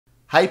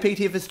Hey, Pete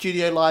here for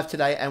Studio Live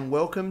today, and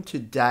welcome to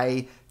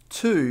day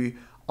 2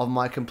 of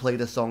my Complete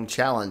a Song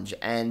challenge.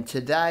 And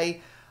today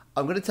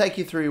I'm going to take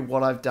you through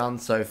what I've done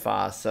so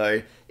far.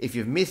 So if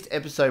you've missed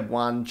episode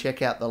 1,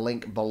 check out the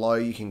link below.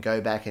 You can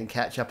go back and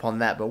catch up on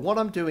that. But what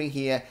I'm doing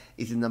here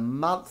is in the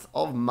month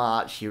of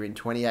March here in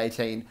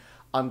 2018,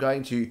 I'm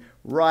going to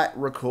write,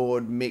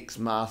 record, mix,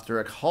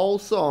 master a whole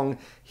song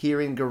here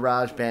in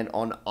GarageBand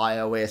on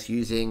iOS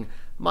using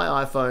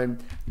my iPhone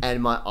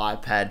and my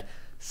iPad.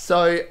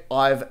 So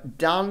I've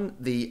done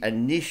the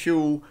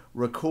initial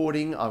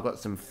recording. I've got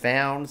some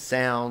found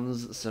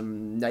sounds,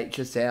 some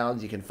nature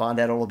sounds. You can find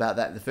out all about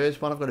that in the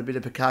first one. I've got a bit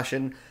of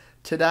percussion.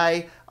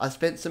 Today, I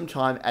spent some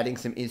time adding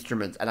some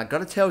instruments, and I've got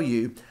to tell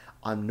you,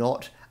 I'm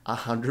not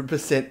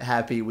 100%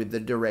 happy with the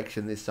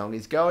direction this song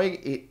is going.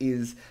 It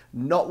is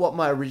not what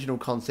my original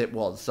concept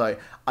was. So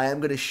I am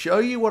going to show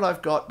you what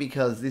I've got,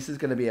 because this is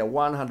going to be a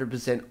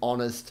 100%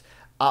 honest,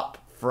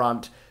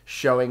 upfront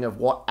showing of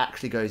what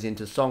actually goes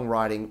into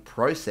songwriting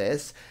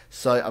process.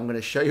 So I'm going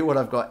to show you what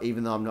I've got,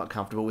 even though I'm not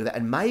comfortable with it.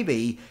 And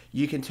maybe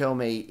you can tell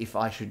me if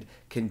I should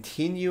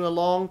continue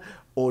along,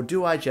 or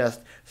do I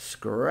just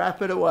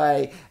scrap it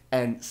away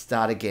and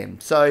start again.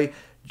 So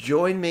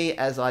join me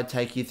as I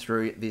take you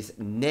through this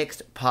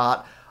next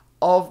part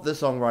of the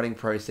songwriting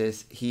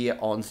process here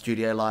on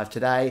Studio Live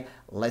today.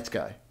 Let's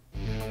go.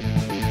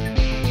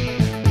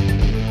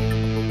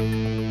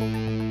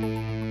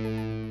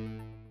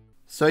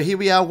 So here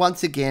we are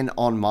once again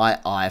on my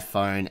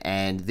iPhone,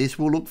 and this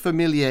will look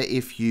familiar.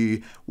 If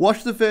you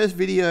watch the first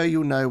video,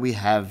 you'll know we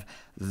have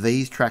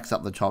these tracks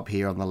up the top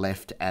here on the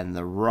left and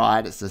the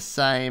right. It's the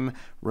same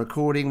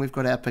recording. We've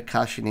got our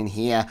percussion in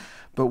here,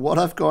 but what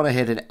I've gone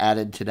ahead and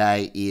added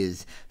today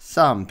is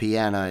some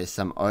piano,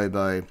 some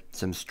oboe,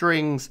 some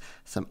strings,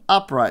 some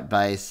upright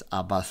bass,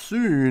 a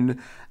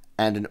bassoon,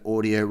 and an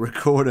audio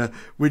recorder,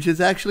 which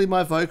is actually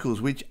my vocals,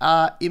 which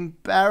are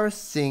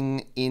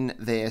embarrassing in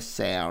their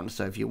sound.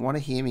 So if you want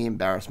to hear me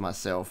embarrass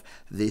myself,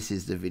 this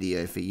is the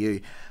video for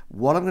you.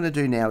 What I'm going to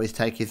do now is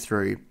take you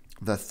through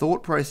the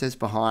thought process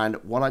behind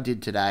what I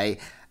did today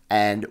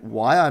and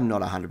why I'm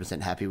not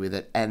 100% happy with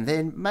it. And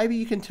then maybe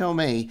you can tell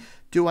me,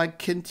 do I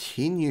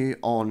continue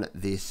on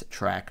this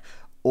track,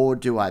 or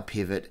do I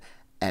pivot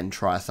and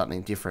try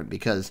something different?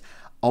 Because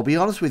I'll be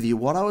honest with you,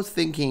 what I was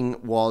thinking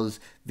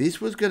was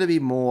this was going to be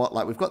more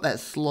like, we've got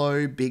that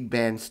slow big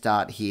band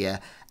start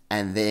here,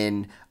 and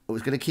then it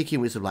was going to kick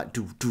in with some like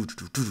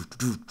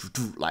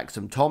like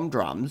some tom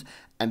drums,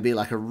 and be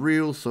like a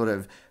real sort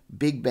of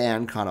big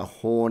band kind of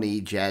horny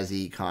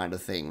jazzy kind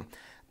of thing.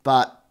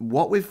 But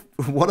what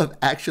I've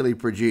actually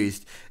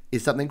produced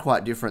is something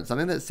quite different,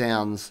 something that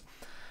sounds,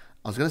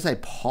 I was going to say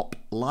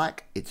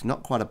pop-like. It's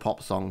not quite a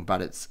pop song, but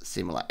it's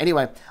similar.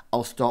 Anyway,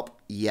 I'll stop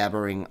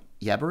yammering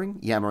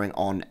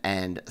on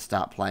and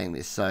start playing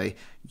this. So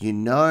you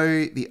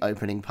know the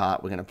opening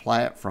part, we're going to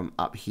play it from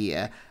up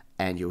here,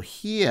 and you'll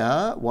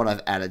hear what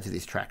I've added to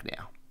this track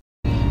now.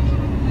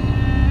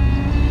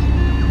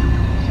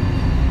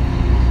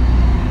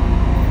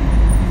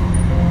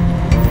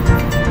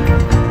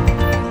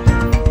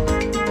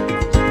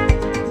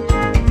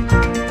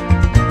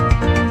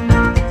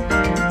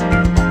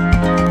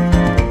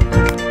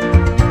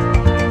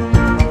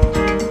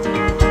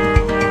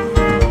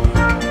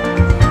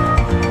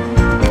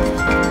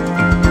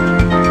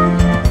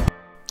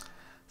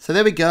 So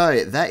there we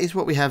go. That is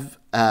what we have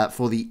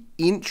for the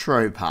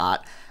intro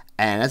part.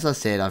 And as I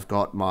said, I've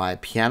got my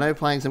piano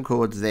playing some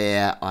chords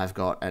there. I've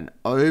got an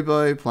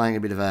oboe playing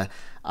a bit of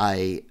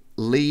a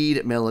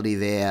lead melody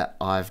there.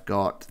 I've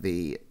got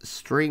the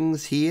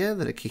strings here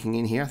that are kicking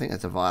in here. I think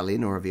that's a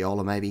violin or a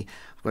viola maybe.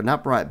 I've got an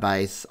upright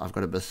bass. I've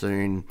got a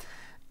bassoon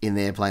in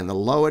there playing the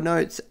lower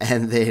notes.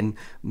 And then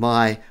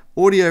my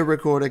audio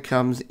recorder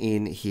comes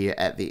in here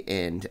at the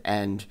end.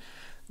 And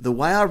the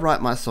way I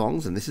write my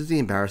songs, and this is the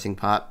embarrassing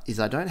part,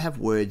 is I don't have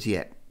words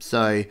yet.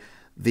 So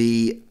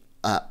the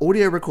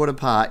audio recorder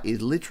part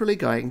is literally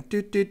going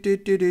doot, doot,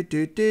 doot, doot, doot,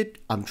 doot, doot.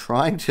 I'm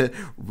trying to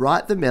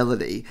write the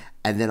melody,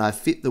 and then I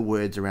fit the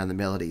words around the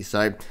melody.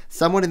 So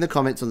someone in the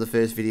comments on the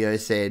first video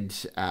said,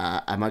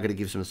 am I going to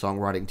give some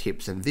songwriting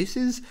tips? And this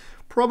is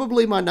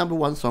probably my #1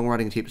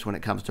 songwriting tips when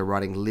it comes to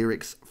writing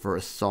lyrics for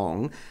a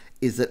song,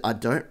 is that I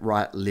don't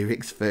write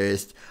lyrics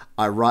first.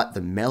 I write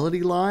the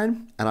melody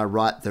line and I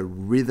write the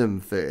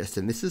rhythm first.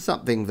 And this is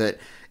something that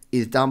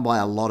is done by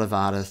a lot of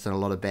artists and a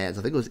lot of bands.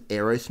 I think it was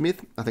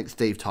Aerosmith. I think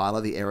Steve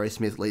Tyler, the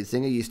Aerosmith lead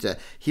singer, used to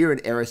hear an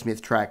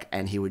Aerosmith track,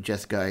 and he would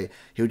just get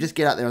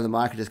out there on the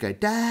mic and just go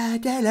da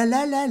da la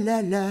la la la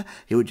la.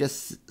 He would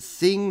just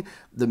sing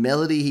the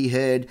melody he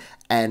heard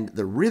and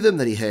the rhythm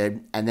that he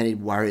heard, and then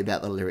he'd worry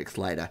about the lyrics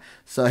later.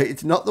 So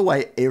it's not the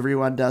way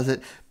everyone does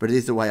it, but it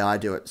is the way I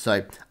do it.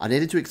 So I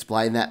needed to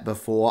explain that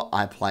before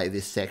I play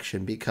this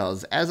section,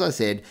 because as I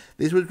said,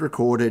 this was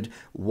recorded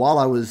while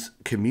I was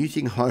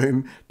commuting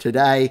home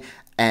today,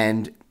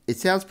 and it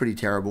sounds pretty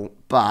terrible,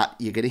 but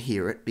you're going to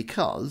hear it,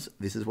 because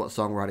this is what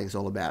songwriting is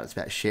all about. It's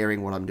about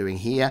sharing what I'm doing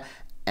here,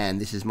 and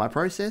this is my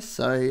process.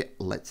 So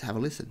let's have a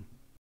listen.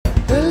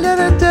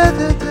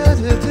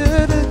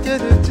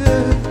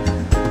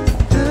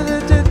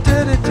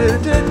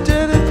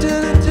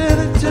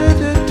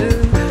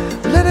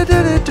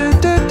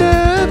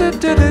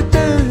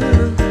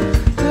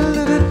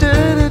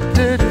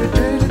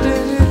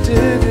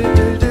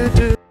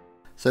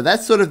 So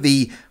that's sort of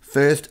the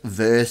first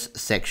verse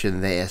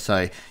section there.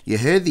 So you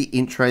heard the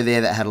intro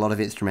there that had a lot of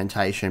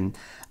instrumentation,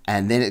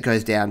 and then it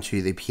goes down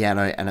to the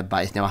piano and a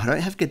bass. Now, I don't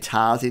have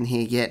guitars in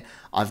here yet.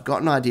 I've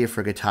got an idea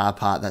for a guitar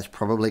part. That's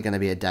probably going to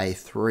be a day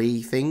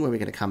 3 thing where we're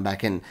going to come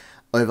back and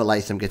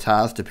overlay some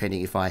guitars,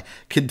 depending if I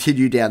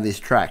continue down this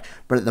track.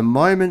 But at the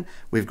moment,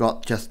 we've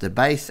got just the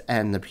bass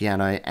and the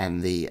piano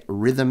and the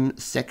rhythm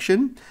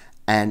section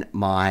and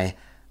my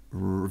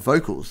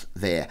vocals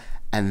there.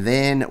 And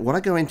then what I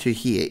go into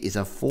here is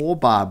a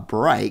 4-bar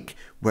break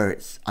where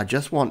I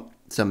just want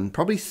some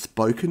probably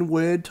spoken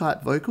word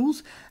type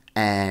vocals.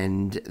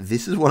 And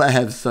this is what I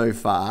have so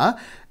far.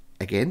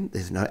 Again,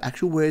 there's no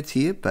actual words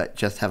here, but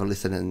just have a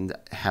listen and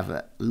have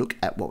a look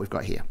at what we've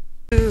got here.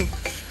 It's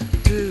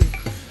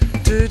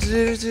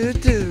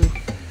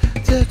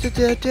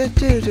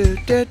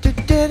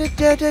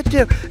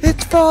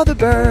for the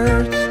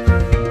birds.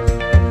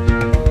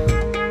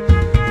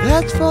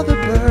 That's for the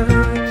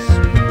birds.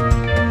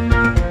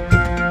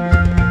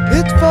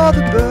 It's for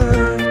the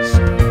birds.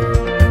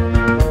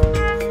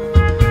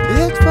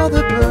 It's for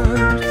the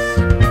birds.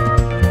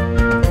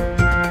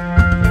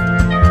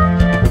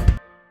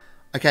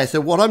 Okay,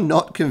 so what I'm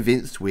not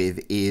convinced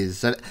with is,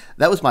 so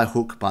that was my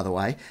hook, by the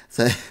way.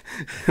 So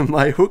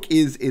my hook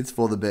is It's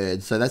for the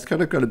Birds. So that's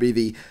kind of going to be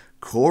the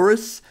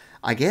chorus,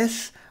 I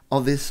guess,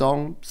 of this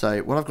song.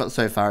 So what I've got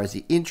so far is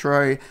the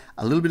intro,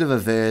 a little bit of a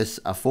verse,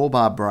 a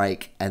 4-bar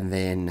break, and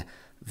then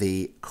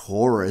the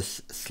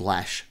chorus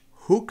 /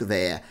 hook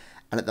there.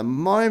 And at the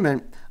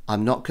moment,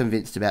 I'm not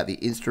convinced about the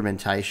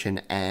instrumentation,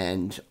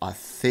 and I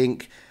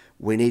think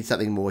we need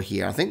something more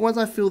here. I think once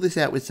I fill this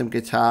out with some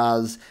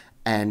guitars,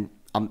 and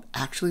I'm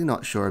actually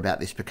not sure about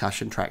this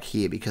percussion track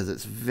here because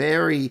it's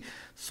very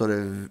sort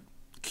of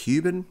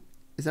Cuban.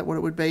 Is that what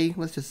it would be?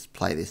 Let's just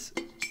play this.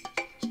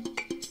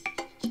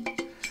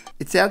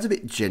 It sounds a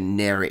bit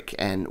generic,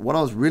 and what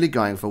I was really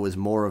going for was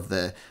more of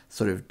the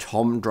sort of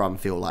tom drum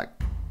feel, like.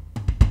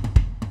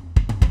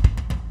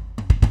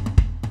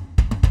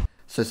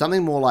 So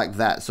something more like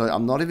that. So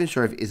I'm not even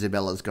sure if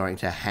Isabella's going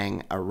to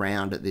hang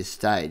around at this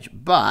stage.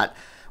 But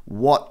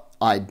what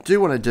I do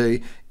want to do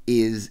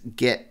is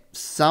get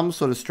some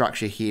sort of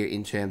structure here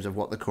in terms of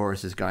what the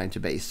chorus is going to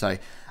be. So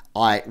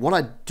what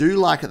I do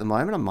like at the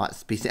moment, I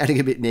might be sounding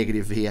a bit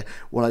negative here.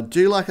 What I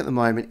do like at the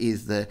moment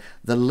is the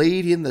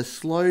lead in, the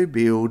slow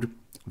build,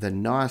 the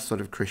nice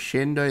sort of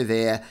crescendo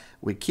there.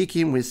 We kick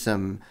in with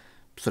some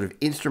sort of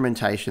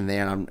instrumentation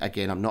there, and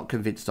I'm not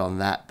convinced on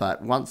that,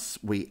 but once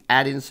we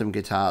add in some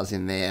guitars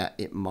in there,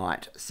 it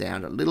might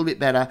sound a little bit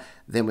better.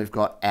 Then we've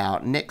got our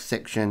next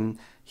section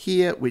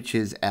here, which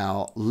is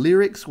our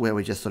lyrics, where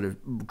we just sort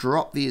of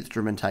drop the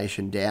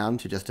instrumentation down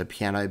to just a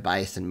piano,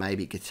 bass, and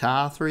maybe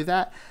guitar through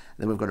that.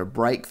 Then we've got a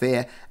break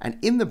there, and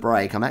in the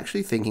break, I'm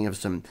actually thinking of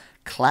some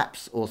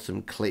claps or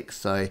some clicks.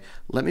 So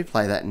let me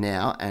play that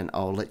now, and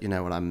I'll let you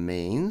know what I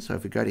mean. So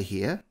if we go to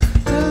here.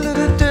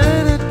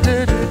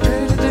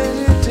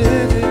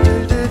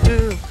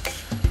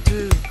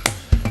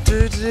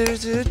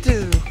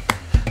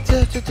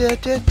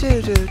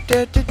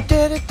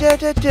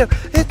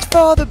 It's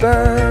for the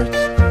birds.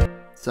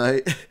 So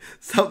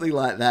something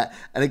like that.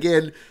 And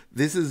again,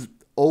 this is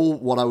all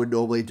what I would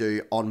normally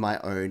do on my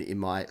own in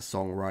my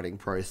songwriting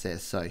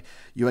process. So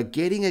you are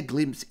getting a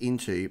glimpse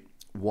into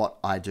what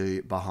I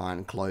do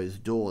behind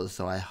closed doors.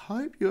 So I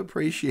hope you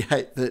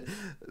appreciate that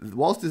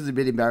whilst this is a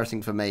bit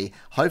embarrassing for me,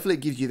 hopefully it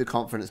gives you the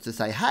confidence to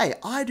say, hey,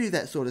 I do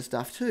that sort of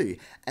stuff too.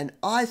 And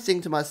I sing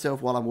to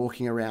myself while I'm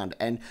walking around,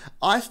 and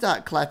I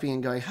start clapping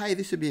and going, hey,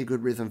 this would be a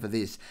good rhythm for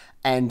this.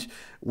 And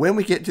when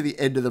we get to the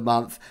end of the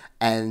month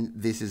and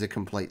this is a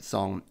complete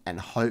song, and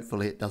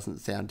hopefully it doesn't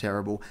sound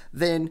terrible,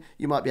 then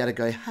you might be able to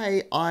go,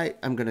 hey, I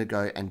am going to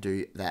go and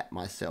do that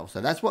myself. So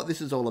that's what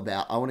this is all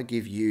about. I want to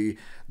give you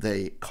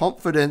the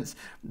confidence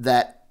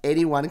that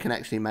anyone can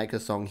actually make a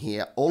song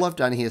here. All I've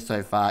done here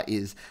so far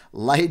is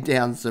laid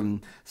down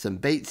some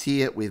beats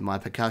here with my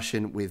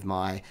percussion, with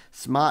my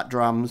smart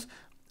drums.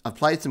 I've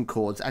played some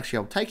chords. Actually,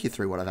 I'll take you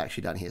through what I've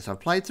actually done here. So I've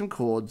played some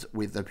chords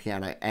with the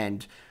piano,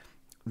 and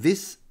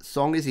this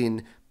song is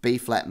in B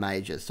flat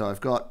major. So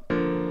I've got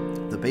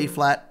the B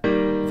flat,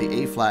 the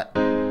E flat,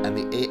 and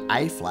the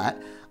A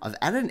flat. I've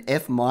added an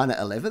F minor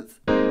 11th,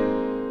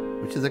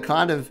 which is a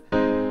kind of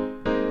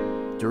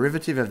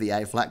derivative of the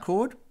A flat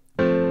chord.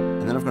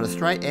 And then I've got a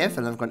straight F,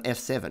 and I've got an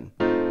F7.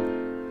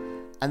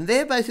 And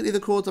they're basically the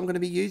chords I'm going to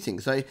be using.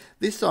 So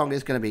this song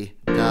is going to be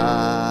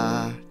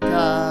da,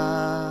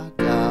 da,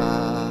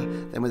 da,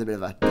 then with a bit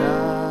of a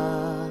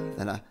da,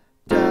 then a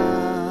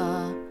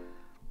da.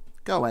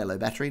 Go away, low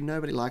battery,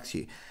 nobody likes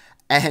you.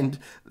 And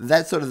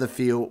that's sort of the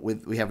feel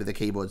we have with the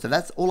keyboard. So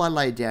that's all I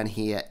laid down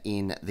here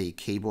in the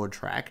keyboard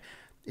track.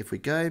 If we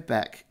go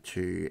back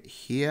to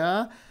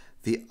here,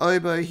 the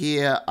oboe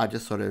here, I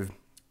just sort of,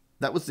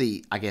 that was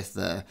the, I guess,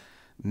 the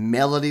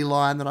melody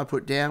line that I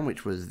put down,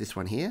 which was this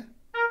one here.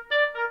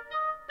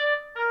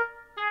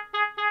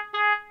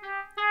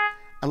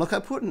 And look,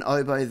 I put an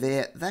oboe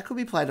there. That could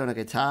be played on a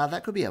guitar.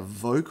 That could be a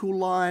vocal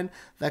line.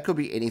 That could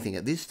be anything.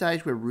 At this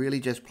stage, we're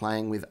really just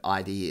playing with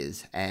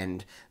ideas.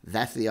 And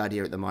that's the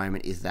idea at the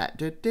moment, is that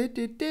to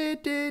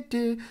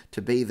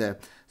be the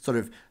sort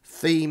of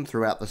theme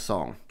throughout the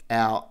song.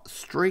 Our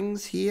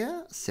strings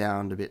here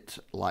sound a bit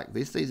like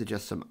this. These are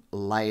just some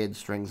layered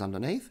strings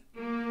underneath.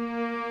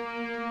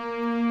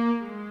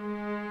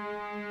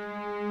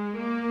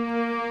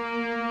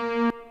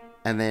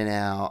 And then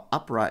our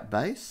upright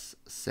bass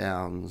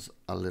sounds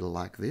a little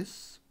like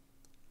this.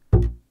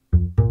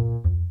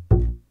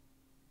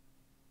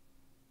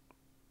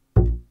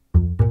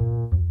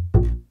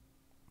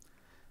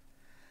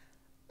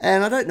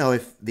 And I don't know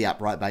if the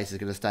upright bass is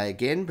going to stay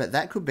again, but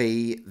that could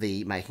be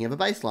the making of a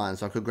bass line.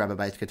 So I could grab a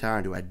bass guitar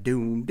and do a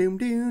doom, doom,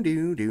 doom,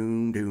 doom,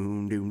 doom,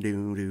 doom, doom,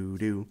 doom, doom,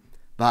 doom.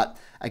 But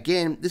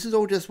again, this is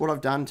all just what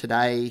I've done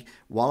today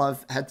while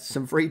I've had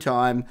some free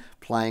time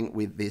playing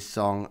with this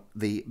song.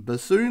 The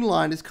bassoon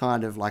line is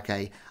kind of like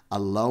a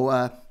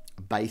lower,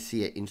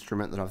 bassier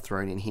instrument that I've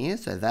thrown in here.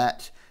 So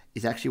that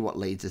is actually what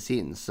leads us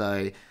in.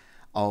 So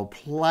I'll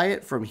play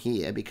it from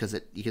here because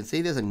you can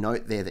see there's a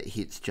note there that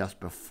hits just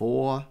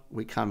before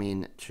we come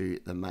in to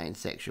the main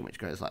section, which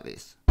goes like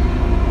this.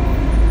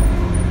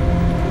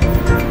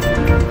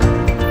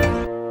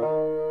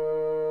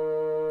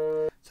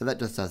 So that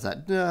just does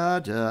that da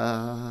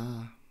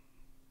da.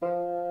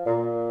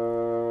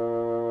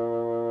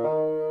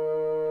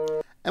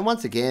 And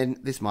once again,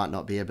 this might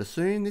not be a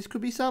bassoon. This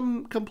could be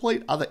some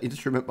complete other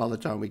instrument by the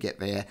time we get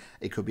there.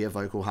 It could be a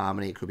vocal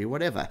harmony. It could be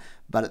whatever.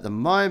 But at the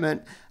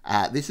moment,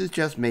 this is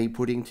just me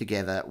putting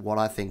together what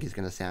I think is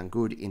going to sound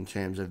good in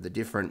terms of the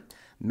different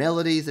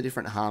melodies, the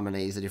different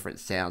harmonies, the different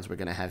sounds we're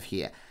going to have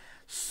here.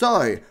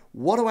 So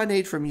what do I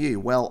need from you?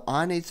 Well,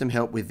 I need some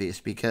help with this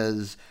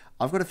because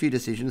I've got a few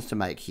decisions to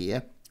make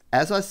here.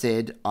 As I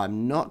said,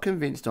 I'm not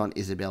convinced on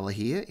Isabella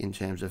here in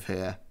terms of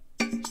her.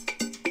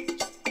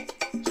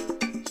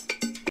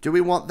 Do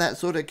we want that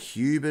sort of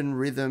Cuban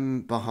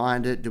rhythm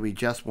behind it? Do we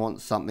just want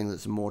something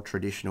that's more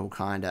traditional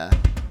kind of?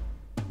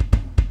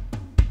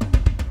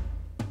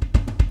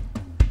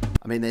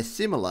 I mean, they're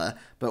similar,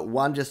 but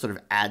one just sort of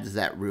adds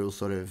that real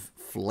sort of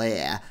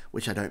flair,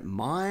 which I don't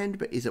mind,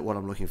 but is it what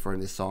I'm looking for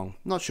in this song?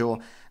 Not sure.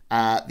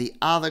 The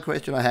other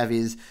question I have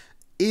is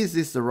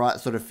this the right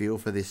sort of feel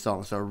for this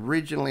song? So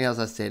originally, as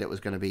I said, it was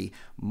going to be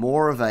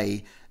more of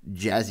a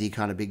jazzy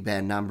kind of big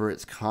band number.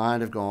 It's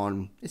kind of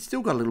gone, it's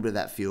still got a little bit of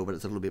that feel, but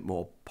it's a little bit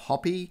more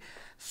poppy.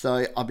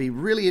 So I'll be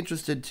really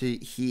interested to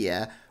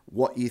hear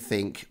what you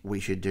think we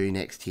should do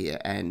next here.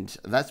 And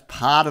that's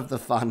part of the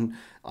fun,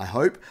 I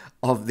hope,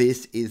 of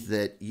this, is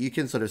that you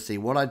can sort of see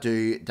what I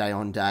do day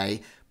on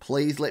day.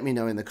 Please let me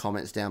know in the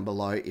comments down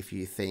below if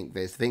you think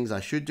there's things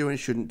I should do and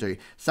shouldn't do.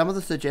 Some of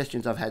the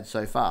suggestions I've had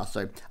so far.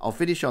 So I'll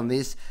finish on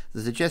this.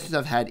 The suggestions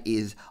I've had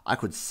is I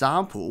could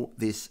sample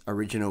this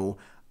original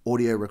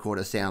audio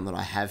recorder sound that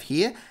I have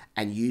here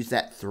and use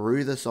that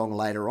through the song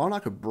later on. I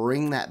could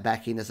bring that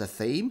back in as a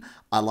theme.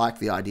 I like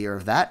the idea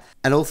of that.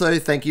 And also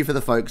thank you for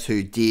the folks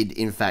who did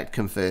in fact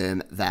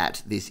confirm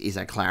that this is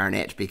a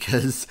clarinet,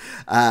 because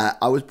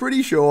I was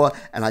pretty sure,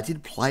 and I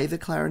did play the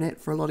clarinet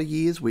for a lot of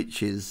years,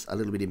 which is a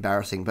little bit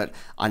embarrassing, but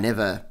I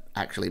never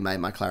actually made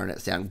my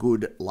clarinet sound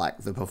good like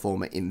the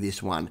performer in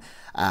this one.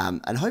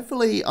 And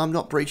hopefully I'm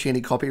not breaching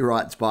any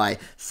copyrights by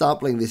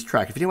sampling this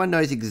track. If anyone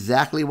knows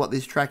exactly what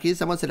this track is,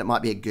 someone said it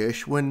might be a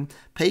Gershwin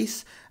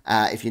piece.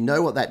 If you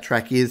know what that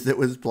track is that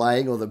was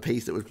playing, or the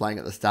piece that was playing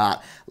at the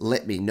start,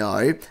 let me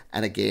know.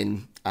 And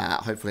again,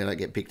 hopefully I don't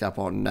get picked up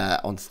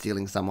on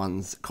stealing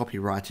someone's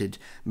copyrighted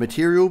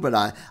material, but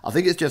I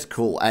think it's just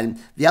cool. And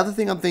the other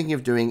thing I'm thinking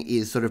of doing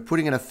is sort of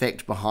putting an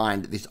effect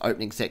behind this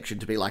opening section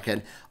to be like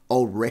an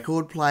old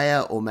record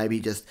player, or maybe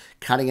just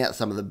cutting out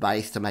some of the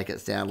bass to make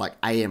it sound like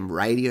AM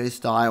radio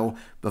style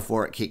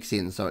before it kicks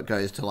in. So it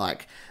goes to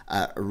like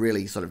a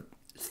really sort of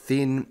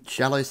thin,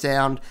 shallow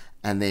sound,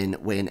 and then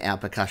when our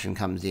percussion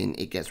comes in,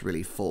 it gets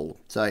really full.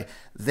 So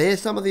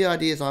there's some of the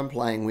ideas I'm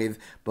playing with.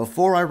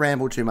 Before I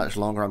ramble too much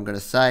longer, I'm going to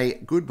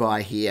say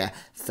goodbye here.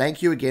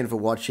 Thank you again for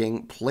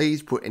watching.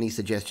 Please put any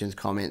suggestions,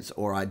 comments,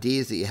 or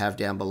ideas that you have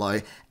down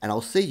below, and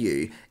I'll see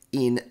you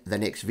in the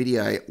next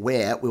video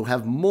where we'll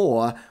have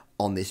more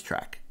on this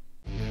track.